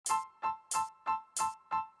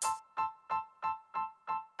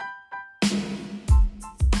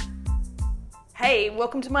Hey,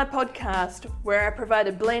 welcome to my podcast where I provide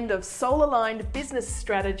a blend of soul-aligned business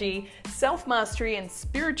strategy, self-mastery and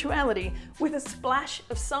spirituality with a splash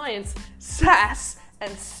of science, sass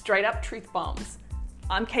and straight-up truth bombs.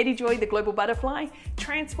 I'm Katie Joy, the Global Butterfly,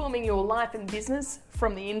 transforming your life and business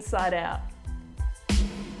from the inside out.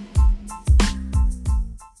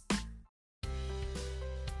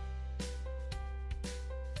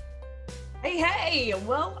 Hey,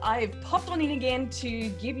 well, I've popped on in again to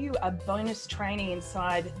give you a bonus training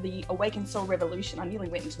inside the Awakened Soul Revolution. I nearly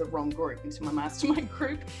went into the wrong group, into my mastermind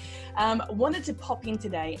group. Wanted to pop in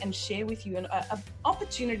today and share with you an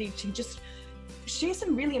opportunity to just share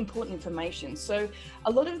some really important information. So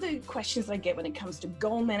a lot of the questions I get when it comes to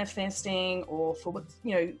goal manifesting or for what,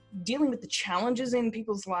 dealing with the challenges in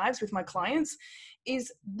people's lives with my clients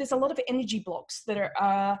is there's a lot of energy blocks that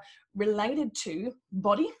are related to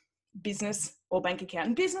body, business or bank account.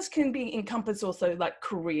 And business can be encompassed also like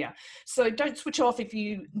career. So don't switch off if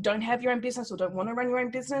you don't have your own business or don't want to run your own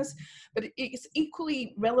business, but it's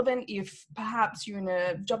equally relevant if perhaps you're in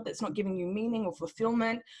a job that's not giving you meaning or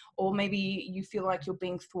fulfillment, or maybe you feel like you're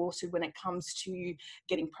being thwarted when it comes to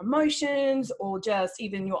getting promotions or just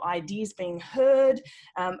even your ideas being heard,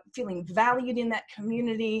 feeling valued in that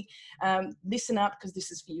community. Listen up, because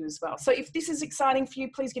this is for you as well. So if this is exciting for you,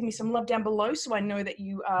 please give me some love down below so I know that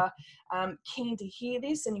you are keen to hear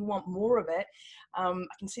this and you want more of it. I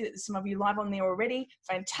can see that there's some of you live on there already.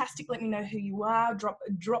 Fantastic. Let me know who you are.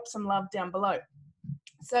 Drop some love down below.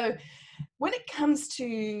 So when it comes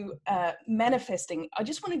to manifesting, I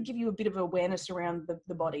just want to give you a bit of awareness around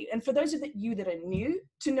the body. And for those of you that are new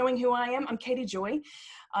to knowing who I am, I'm Katie Joy.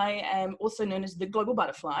 I am also known as the Global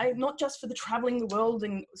Butterfly, not just for the traveling the world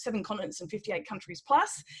in 7 continents and 58 countries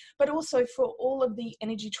plus, but also for all of the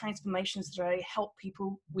energy transformations that I help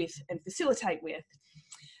people with and facilitate with.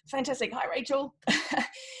 Fantastic. Hi, Rachel.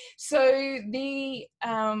 So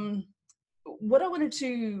what I wanted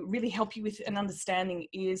to really help you with an understanding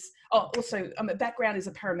is, also my background is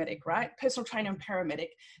a paramedic, right? Personal trainer and paramedic,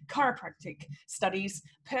 chiropractic studies,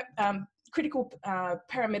 critical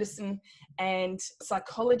paramedicine and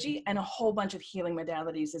psychology, and a whole bunch of healing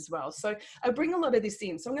modalities as well. So I bring a lot of this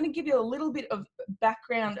in. So I'm going to give you a little bit of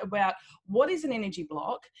background about what is an energy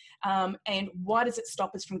block and why does it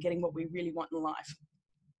stop us from getting what we really want in life.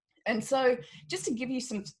 And so just to give you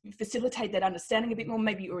facilitate that understanding a bit more,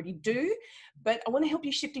 maybe you already do, but I want to help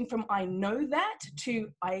you shifting from I know that to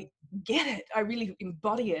I get it. I really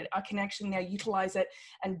embody it. I can actually now utilize it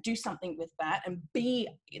and do something with that and be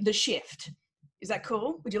the shift. Is that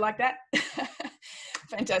cool? Would you like that?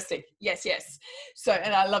 Fantastic. Yes. So,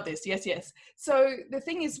 and I love this. Yes. So the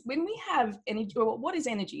thing is, when we have energy, well, what is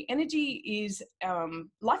energy? Energy is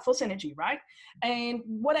life force energy, right? And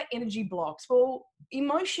what are energy blocks? Well,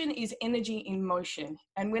 emotion is energy in motion.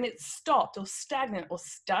 And when it's stopped or stagnant or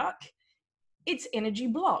stuck, it's energy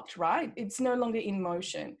blocked, right? It's no longer in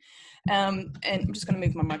motion. And I'm just going to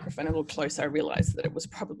move my microphone a little closer. I realized that it was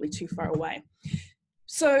probably too far away.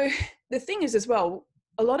 So the thing is as well,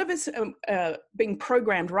 a lot of us are being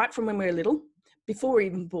programmed right from when we're little, before we're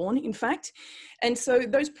even born, in fact. And so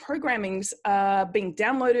those programmings are being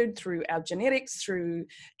downloaded through our genetics, through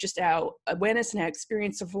just our awareness and our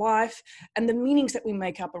experience of life, and the meanings that we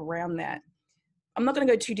make up around that. I'm not going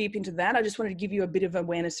to go too deep into that. I just wanted to give you a bit of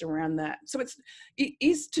awareness around that. So it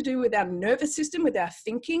is to do with our nervous system, with our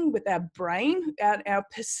thinking, with our brain, our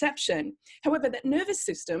perception. However, that nervous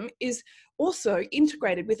system is also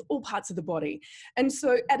integrated with all parts of the body. And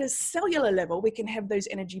so at a cellular level, we can have those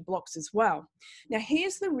energy blocks as well. Now,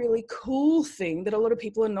 here's the really cool thing that a lot of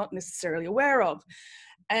people are not necessarily aware of.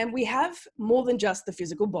 And we have more than just the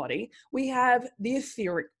physical body. We have the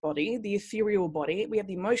etheric body, the ethereal body. We have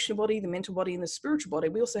the emotional body, the mental body, and the spiritual body.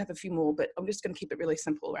 We also have a few more, but I'm just going to keep it really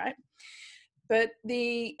simple, right? But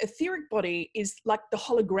the etheric body is like the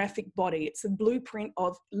holographic body. It's the blueprint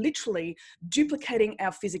of literally duplicating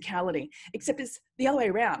our physicality, except it's the other way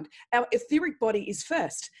around. Our etheric body is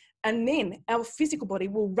first, and then our physical body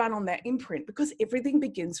will run on that imprint, because everything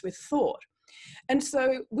begins with thought. And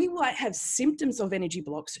so we might have symptoms of energy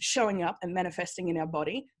blocks showing up and manifesting in our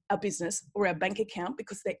body, our business, or our bank account,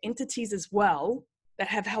 because they're entities as well that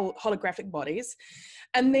have holographic bodies.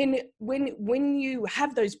 And then when you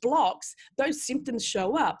have those blocks, those symptoms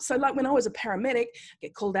show up. So like when I was a paramedic,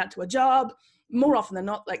 get called out to a job, more often than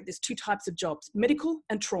not, like there's 2 types of jobs, medical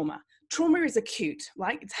and trauma. Trauma is acute,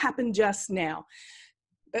 like it's happened just now.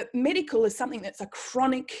 But medical is something that's a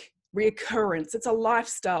chronic reoccurrence. It's a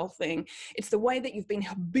lifestyle thing. It's the way that you've been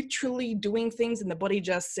habitually doing things and the body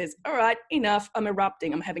just says, all right, enough, I'm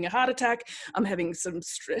erupting. I'm having a heart attack. I'm having some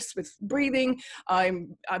stress with breathing.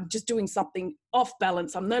 I'm just doing something off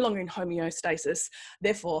balance. I'm no longer in homeostasis.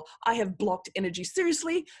 Therefore, I have blocked energy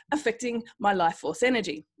seriously, affecting my life force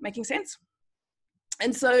energy. Making sense?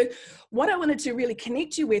 And so what I wanted to really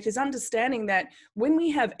connect you with is understanding that when we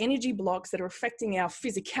have energy blocks that are affecting our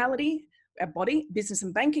physicality, our body, business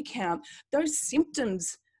and bank account, those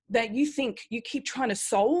symptoms that you think you keep trying to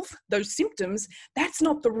solve, those symptoms, that's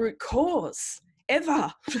not the root cause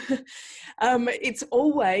ever. It's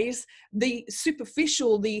always the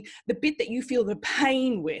superficial, the bit that you feel the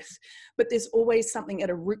pain with, but there's always something at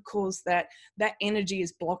a root cause that energy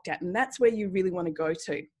is blocked at. And that's where you really want to go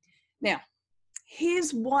to. Now,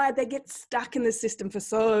 here's why they get stuck in the system for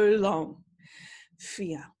so long.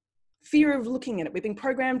 Fear of looking at it. We've been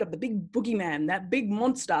programmed of the big boogeyman, that big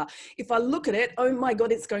monster. If I look at it, oh my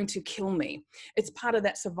God, it's going to kill me. It's part of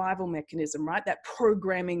that survival mechanism, right? That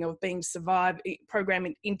programming of being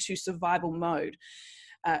programming into survival mode.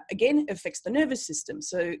 Again, it affects the nervous system.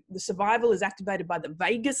 So the survival is activated by the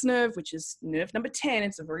vagus nerve, which is nerve number 10.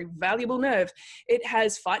 It's a very valuable nerve. It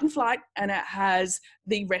has fight and flight, and it has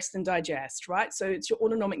the rest and digest, right? So it's your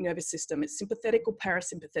autonomic nervous system. It's sympathetic or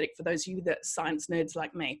parasympathetic for those of you that science nerds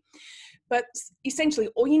like me. But essentially,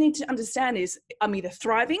 all you need to understand is I'm either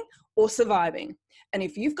thriving or surviving. And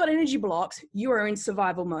if you've got energy blocks, you are in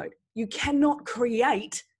survival mode. You cannot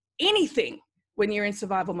create anything when you're in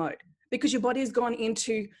survival mode, because your body has gone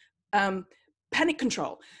into panic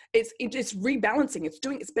control. It's rebalancing. It's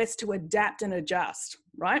doing its best to adapt and adjust,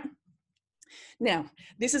 right? Now,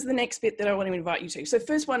 this is the next bit that I want to invite you to. So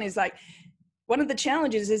first one is like, one of the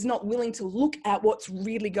challenges is not willing to look at what's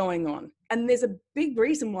really going on. And there's a big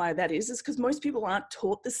reason why that is because most people aren't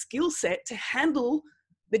taught the skill set to handle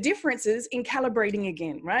the differences in calibrating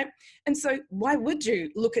again, right? And so why would you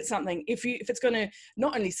look at something if it's going to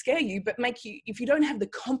not only scare you, but make you, if you don't have the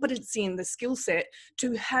competency and the skill set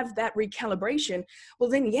to have that recalibration, well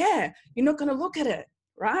then, yeah, you're not going to look at it,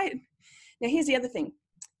 right? Now, here's the other thing.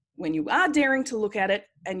 When you are daring to look at it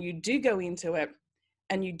and you do go into it,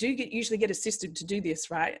 and you do usually get assisted to do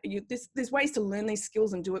this, right? There's ways to learn these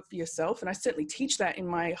skills and do it for yourself. And I certainly teach that in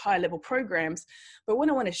my high level programs. But what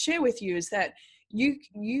I want to share with you is that you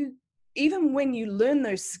even when you learn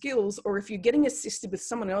those skills, or if you're getting assisted with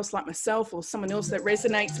someone else like myself or someone else that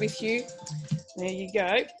resonates with you, there you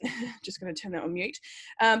go, just going to turn that on mute,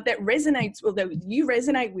 that resonates, or that you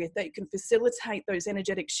resonate with, that can facilitate those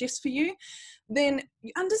energetic shifts for you, then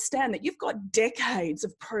you understand that you've got decades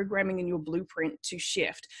of programming in your blueprint to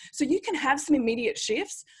shift. So you can have some immediate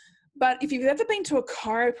shifts, but if you've ever been to a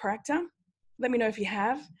chiropractor, let me know if you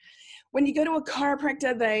have. When you go to a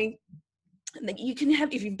chiropractor, you can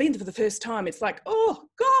have, if you've been for the first time, it's like, oh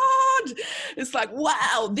God, it's like,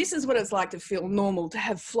 wow, this is what it's like to feel normal, to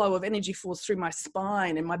have flow of energy force through my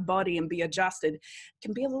spine and my body and be adjusted. It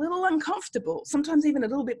can be a little uncomfortable, sometimes even a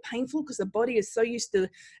little bit painful, because the body is so used to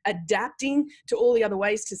adapting to all the other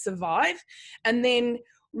ways to survive. And then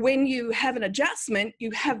when you have an adjustment,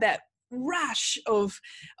 you have that rush of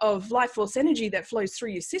life force energy that flows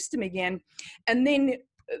through your system again. And then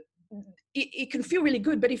it can feel really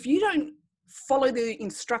good. But if you don't follow the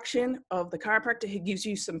instruction of the chiropractor who gives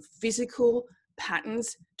you some physical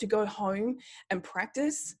patterns to go home and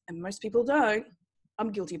practice, and most people don't,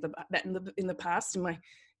 I'm guilty of that in the past, in my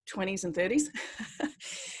 20s and 30s.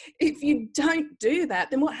 If you don't do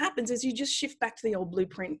that, then what happens is you just shift back to the old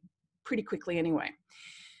blueprint pretty quickly anyway.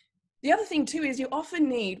 The other thing too is you often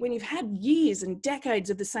need, when you've had years and decades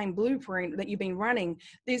of the same blueprint that you've been running,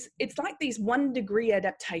 it's like these 1 degree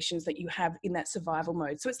adaptations that you have in that survival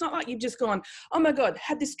mode. So it's not like you've just gone, oh my God,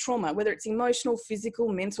 had this trauma, whether it's emotional,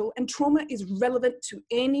 physical, mental, and trauma is relevant to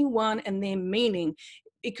anyone and their meaning.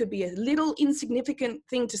 It could be a little insignificant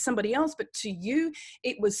thing to somebody else, but to you,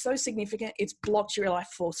 it was so significant, it's blocked your life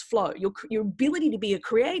force flow, your ability to be a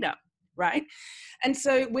creator. Right? And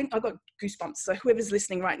so when I got goosebumps, so whoever's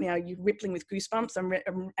listening right now, you're rippling with goosebumps.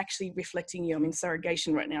 I'm actually reflecting you. I'm in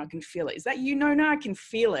surrogation right now. I can feel it. Is that you? No, I can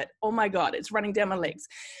feel it. Oh my God, it's running down my legs.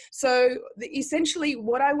 So essentially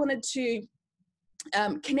what I wanted to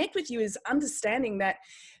connect with you is understanding that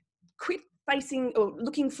quit facing or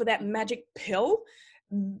looking for that magic pill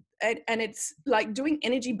and it's like doing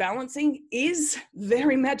energy balancing is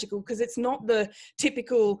very magical, because it's not the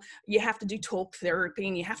typical, you have to do talk therapy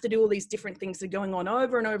and you have to do all these different things that are going on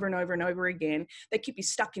over and over and over and over again. They keep you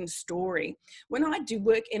stuck in story. When I do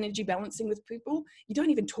work energy balancing with people, you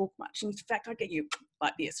don't even talk much. In fact, I get you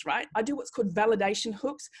like this, right? I do what's called validation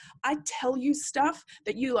hooks. I tell you stuff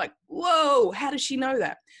that you like, whoa, how does she know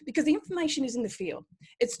that? Because the information is in the field.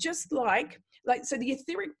 It's just like, so the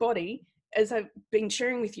etheric body, as I've been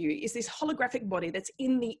sharing with you, is this holographic body that's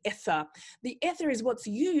in the ether. The ether is what's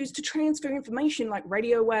used to transfer information like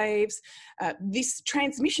radio waves, this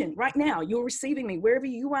transmission right now. You're receiving me wherever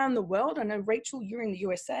you are in the world. I know, Rachel, you're in the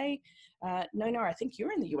USA. No, I think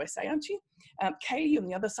you're in the USA, aren't you? Katie, on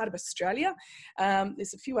the other side of Australia.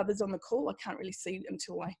 There's a few others on the call. I can't really see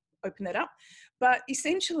until I open that up. But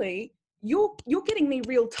essentially, you're getting me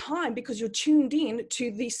real time because you're tuned in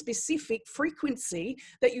to the specific frequency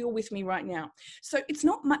that you're with me right now. So it's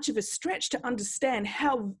not much of a stretch to understand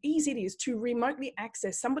how easy it is to remotely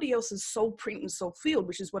access somebody else's soul print and soul field,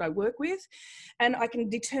 which is what I work with. And I can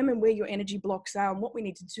determine where your energy blocks are and what we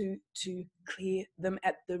need to do to clear them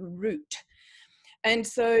at the root. And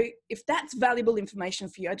so if that's valuable information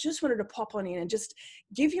for you, I just wanted to pop on in and just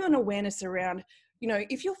give you an awareness around,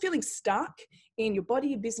 if you're feeling stuck in your body,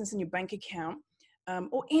 your business, and your bank account,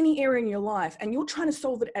 or any area in your life, and you're trying to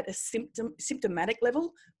solve it at a symptomatic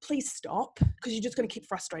level, please stop, because you're just going to keep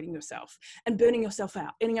frustrating yourself and burning yourself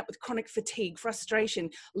out, ending up with chronic fatigue, frustration,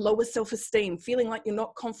 lower self-esteem, feeling like you're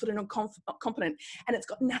not confident or competent, and it's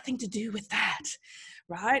got nothing to do with that,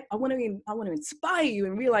 right? I want to inspire you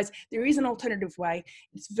and realize there is an alternative way.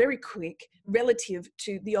 It's very quick relative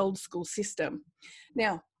to the old school system.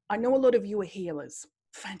 Now, I know a lot of you are healers.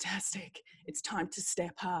 Fantastic. It's time to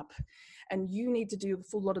step up. And you need to do a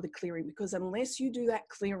full lot of the clearing, because unless you do that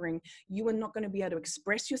clearing, you are not going to be able to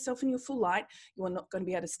express yourself in your full light. You are not going to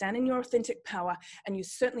be able to stand in your authentic power. And you're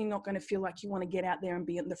certainly not going to feel like you want to get out there and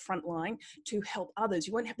be in the front line to help others.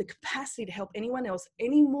 You won't have the capacity to help anyone else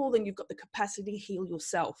any more than you've got the capacity to heal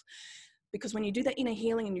yourself. Because when you do that inner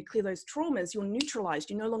healing and you clear those traumas, you're neutralized,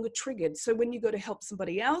 you're no longer triggered. So when you go to help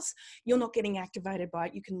somebody else, you're not getting activated by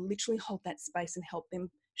it. You can literally hold that space and help them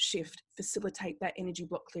shift, facilitate that energy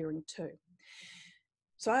block clearing too.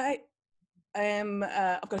 So I've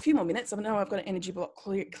got a few more minutes. I know I've got an energy block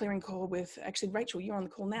clearing call with, actually, Rachel, you're on the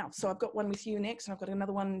call now. So I've got one with you next, and I've got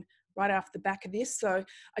another one right after the back of this. So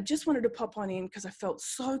I just wanted to pop on in because I felt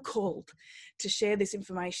so called to share this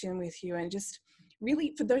information with you, and just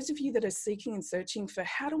really, for those of you that are seeking and searching for,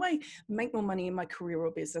 how do I make more money in my career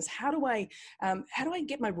or business? How do I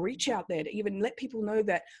get my reach out there to even let people know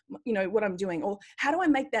that, what I'm doing? Or how do I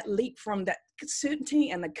make that leap from that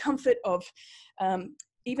certainty and the comfort of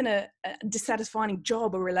even a dissatisfying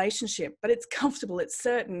job or relationship, but it's comfortable, it's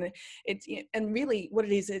certain, and really what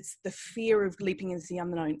it is, it's the fear of leaping into the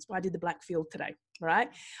unknown. That's why I did the black field today, right?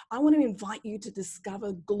 I want to invite you to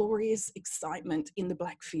discover glorious excitement in the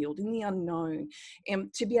black field, in the unknown,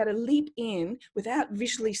 and to be able to leap in without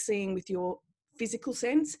visually seeing with your physical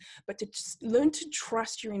sense, but to just learn to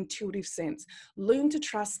trust your intuitive sense. Learn to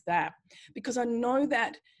trust that, because I know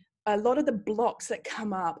that a lot of the blocks that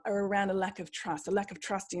come up are around a lack of trust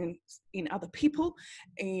in other people,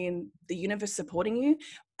 in the universe supporting you,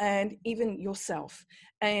 and even yourself.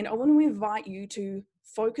 And I want to invite you to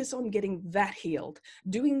focus on getting that healed,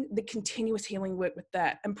 doing the continuous healing work with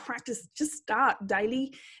that, and practice, just start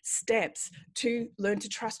daily steps to learn to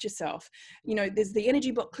trust yourself. There's the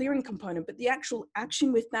energy block clearing component, but the actual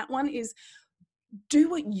action with that one is do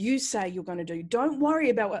what you say you're going to do. Don't worry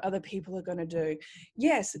about what other people are going to do.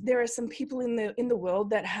 Yes, there are some people in the world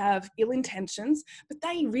that have ill intentions, but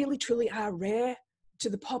they really truly are rare to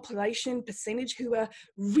the population percentage who are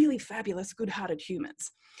really fabulous, good-hearted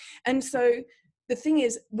humans. And so the thing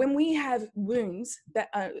is, when we have wounds that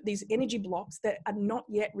are these energy blocks that are not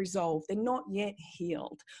yet resolved, they're not yet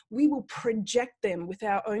healed, we will project them with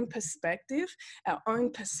our own perspective, our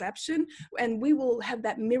own perception, and we will have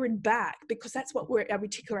that mirrored back, because that's what our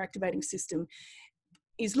reticular activating system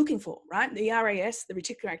is looking for, right? The RAS, the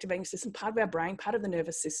reticular activating system, part of our brain, part of the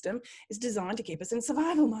nervous system, is designed to keep us in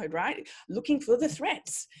survival mode, right? Looking for the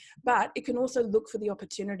threats, but it can also look for the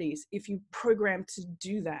opportunities if you program to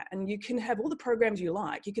do that. And you can have all the programs you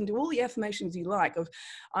like. You can do all the affirmations you like of,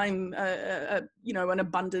 I'm an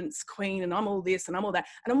abundance queen, and I'm all this and I'm all that,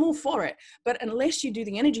 and I'm all for it. But unless you do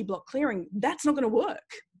the energy block clearing, that's not going to work.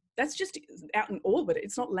 That's just out in orbit.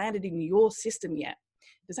 It's not landed in your system yet.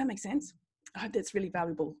 Does that make sense? I hope that's really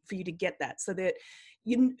valuable for you to get that, so that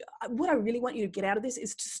what I really want you to get out of this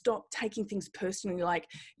is to stop taking things personally, like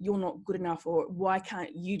you're not good enough or why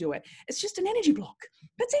can't you do it. It's just an energy block.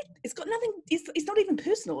 That's it. It's got nothing, it's not even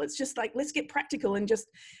personal. It's just like, let's get practical, and just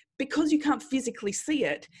because you can't physically see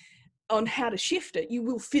it on how to shift it, you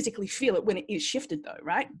will physically feel it when it is shifted though,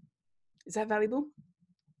 right? Is that valuable?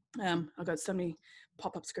 I've got so many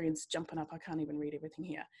pop-up screens jumping up, I can't even read everything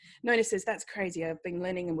here. Nona says, that's crazy. I've been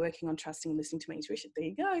learning and working on trusting and listening to my intuition. There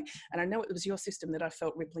you go. And I know it was your system that I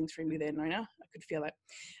felt rippling through me there, Nona. I could feel it.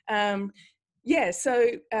 Yeah, so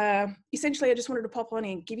essentially I just wanted to pop on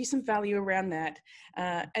and give you some value around that.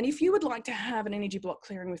 And if you would like to have an energy block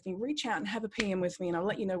clearing with me, reach out and have a PM with me, and I'll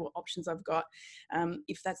let you know what options I've got.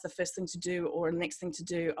 If that's the first thing to do or the next thing to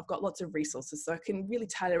do, I've got lots of resources, so I can really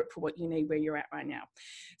tailor it for what you need where you're at right now.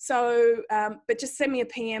 So, but just send me a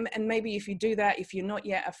PM, and maybe if you do that, if you're not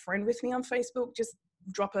yet a friend with me on Facebook, just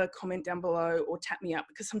drop a comment down below or tap me up,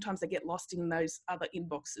 because sometimes I get lost in those other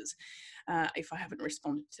inboxes if I haven't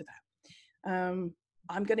responded to that.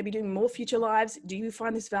 I'm going to be doing more future lives. Do you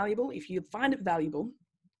find this valuable? If you find it valuable,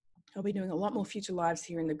 I'll be doing a lot more future lives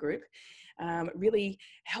here in the group, really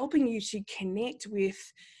helping you to connect with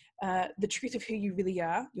the truth of who you really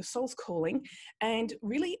are, your soul's calling, and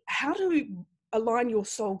really how to align your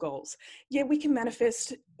soul goals. Yeah, we can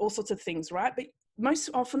manifest all sorts of things, right? But most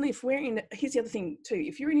often, if we're in, here's the other thing too,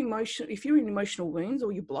 if you're in emotional wounds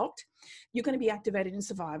or you're blocked, you're going to be activated in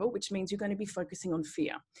survival, which means you're going to be focusing on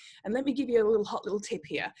fear. And let me give you a hot little tip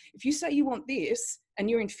here. If you say you want this and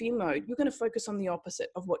you're in fear mode, you're going to focus on the opposite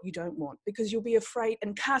of what you don't want, because you'll be afraid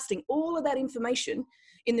and casting all of that information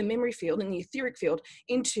in the memory field, in the etheric field,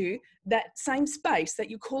 into that same space that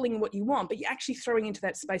you're calling what you want, but you're actually throwing into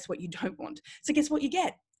that space what you don't want. So guess what you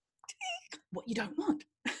get? What you don't want.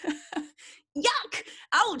 Yuck!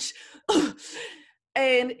 Ouch!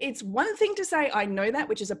 And it's one thing to say, I know that,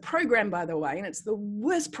 which is a program, by the way, and it's the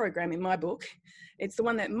worst program in my book. It's the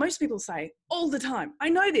one that most people say all the time. I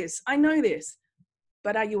know this.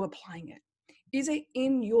 But are you applying it? Is it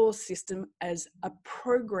in your system as a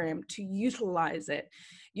program to utilize it?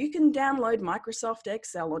 You can download Microsoft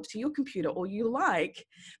Excel onto your computer all you like,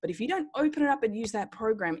 but if you don't open it up and use that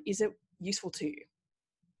program, is it useful to you?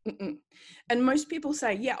 And most people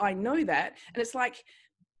say, yeah, I know that. And it's like,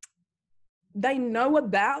 they know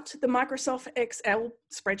about the Microsoft Excel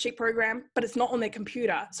spreadsheet program, but it's not on their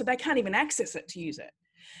computer, so they can't even access it to use it.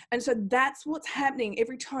 And so that's what's happening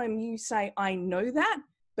every time you say, I know that,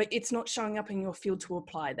 but it's not showing up in your field to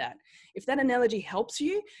apply that. If that analogy helps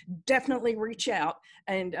you, definitely reach out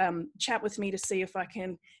and chat with me to see if I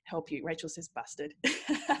can help you. Rachel says, busted.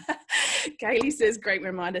 Kaylee says, great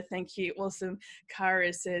reminder, thank you, awesome.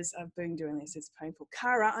 Kara says, I've been doing this, it's painful.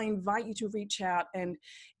 Kara, I invite you to reach out, and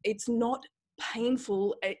it's not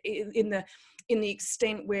painful in the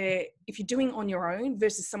extent where if you're doing on your own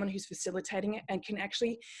versus someone who's facilitating it and can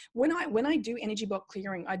actually, when I do energy block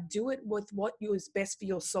clearing, I do it with what is best for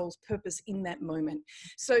your soul's purpose in that moment.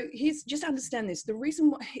 So here's, just understand this, the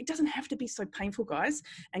reason why it doesn't have to be so painful, guys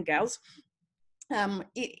and gals. Now,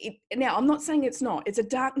 I'm not saying it's not. It's a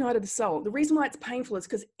dark night of the soul. The reason why it's painful is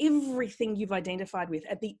because everything you've identified with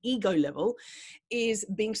at the ego level is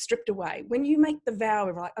being stripped away. When you make the vow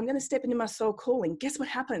of like, I'm going to step into my soul calling, guess what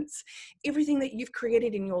happens? Everything that you've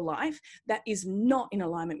created in your life that is not in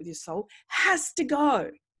alignment with your soul has to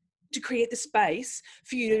go to create the space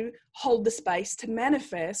for you to hold the space to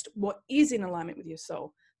manifest what is in alignment with your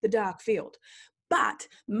soul, the dark field. But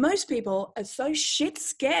most people are so shit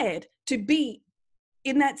scared to be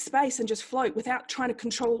in that space and just float without trying to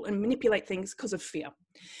control and manipulate things because of fear.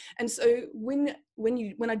 And so when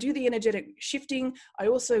I do the energetic shifting, I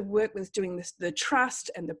also work with doing this, the trust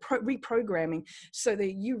and the reprogramming, so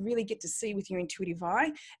that you really get to see with your intuitive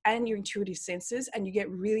eye and your intuitive senses, and you get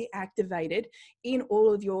really activated in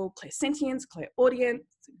all of your clairsentience, clairaudience,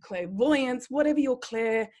 clairvoyance, whatever your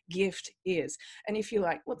clair gift is. And if you're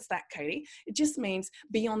like, what's that, Katie? It just means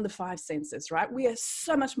beyond the five senses, right? We are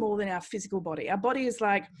so much more than our physical body. Our body is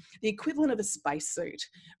like the equivalent of a spacesuit,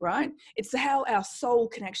 right? It's how our soul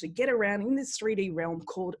can actually get around in this 3D realm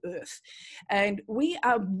called Earth. And we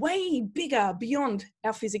are way bigger beyond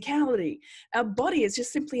our physicality. Our body is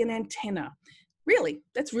just simply an antenna. Really,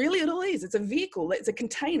 that's really all it is. It's a vehicle, it's a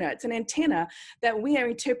container, it's an antenna that we are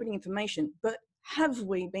interpreting information. But have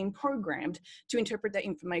we been programmed to interpret that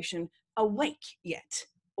information awake yet?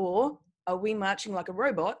 Or are we marching like a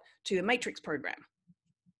robot to the Matrix program?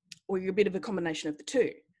 Or you're a bit of a combination of the two.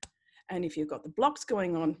 And if you've got the blocks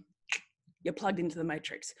going on, you're plugged into the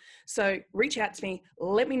matrix. So reach out to me,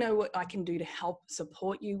 let me know what I can do to help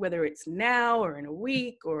support you, whether it's now or in a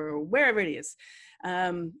week or wherever it is.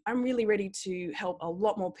 I'm really ready to help a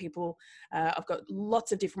lot more people. I've got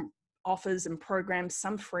lots of different offers and programs,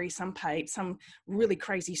 some free, some paid, some really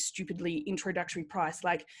crazy, stupidly introductory price,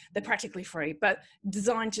 like they're practically free, but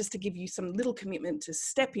designed just to give you some little commitment to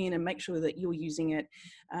step in and make sure that you're using it.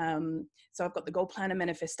 So I've got the Goal Planner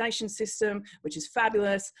Manifestation System, which is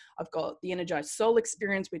fabulous. I've got the Energized Soul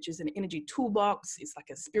Experience, which is an energy toolbox. It's like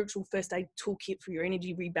a spiritual first aid toolkit for your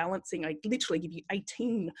energy rebalancing. I literally give you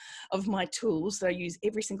 18 of my tools that I use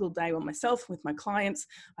every single day on myself, with my clients.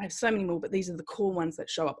 I have so many more, but these are the core ones that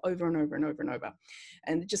show up over and over and over and over.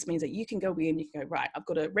 And it just means that you can go in, you can go, right, I've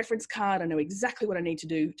got a reference card, I know exactly what I need to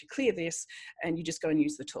do to clear this, and you just go and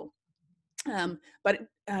use the tool. But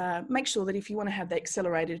make sure that if you want to have that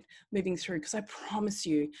accelerated moving through, because I promise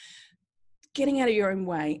you, getting out of your own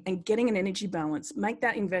way and getting an energy balance, make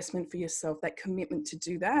that investment for yourself, that commitment to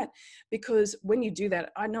do that. Because when you do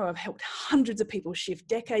that, I know I've helped hundreds of people shift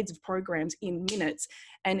decades of programs in minutes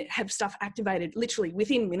and have stuff activated literally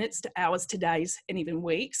within minutes to hours to days and even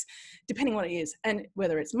weeks, depending what it is. And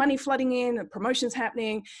whether it's money flooding in, promotions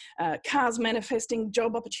happening, cars manifesting,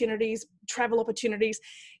 job opportunities, travel opportunities,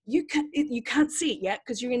 you can't see it yet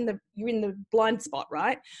because you're in the blind spot,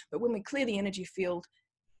 right? But when we clear the energy field,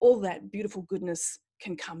 all that beautiful goodness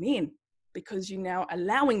can come in because you're now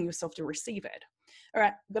allowing yourself to receive it. All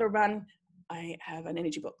right, I've got to run. I have an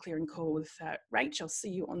energy block clearing call with Rach. I'll see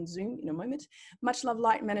you on Zoom in a moment. Much love,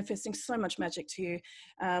 light, manifesting so much magic to you.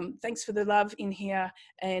 Thanks for the love in here.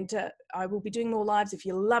 And I will be doing more lives. If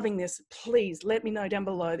you're loving this, please let me know down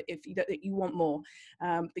below if you want more,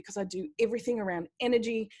 because I do everything around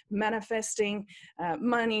energy, manifesting,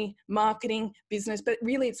 money, marketing, business, but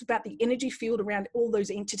really it's about the energy field around all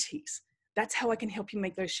those entities. That's how I can help you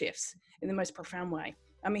make those shifts in the most profound way.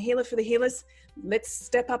 I'm a healer for the healers. Let's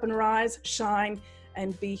step up and rise, shine,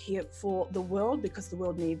 and be here for the world, because the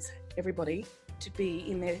world needs everybody to be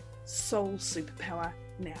in their soul superpower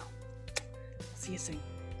now. See you soon.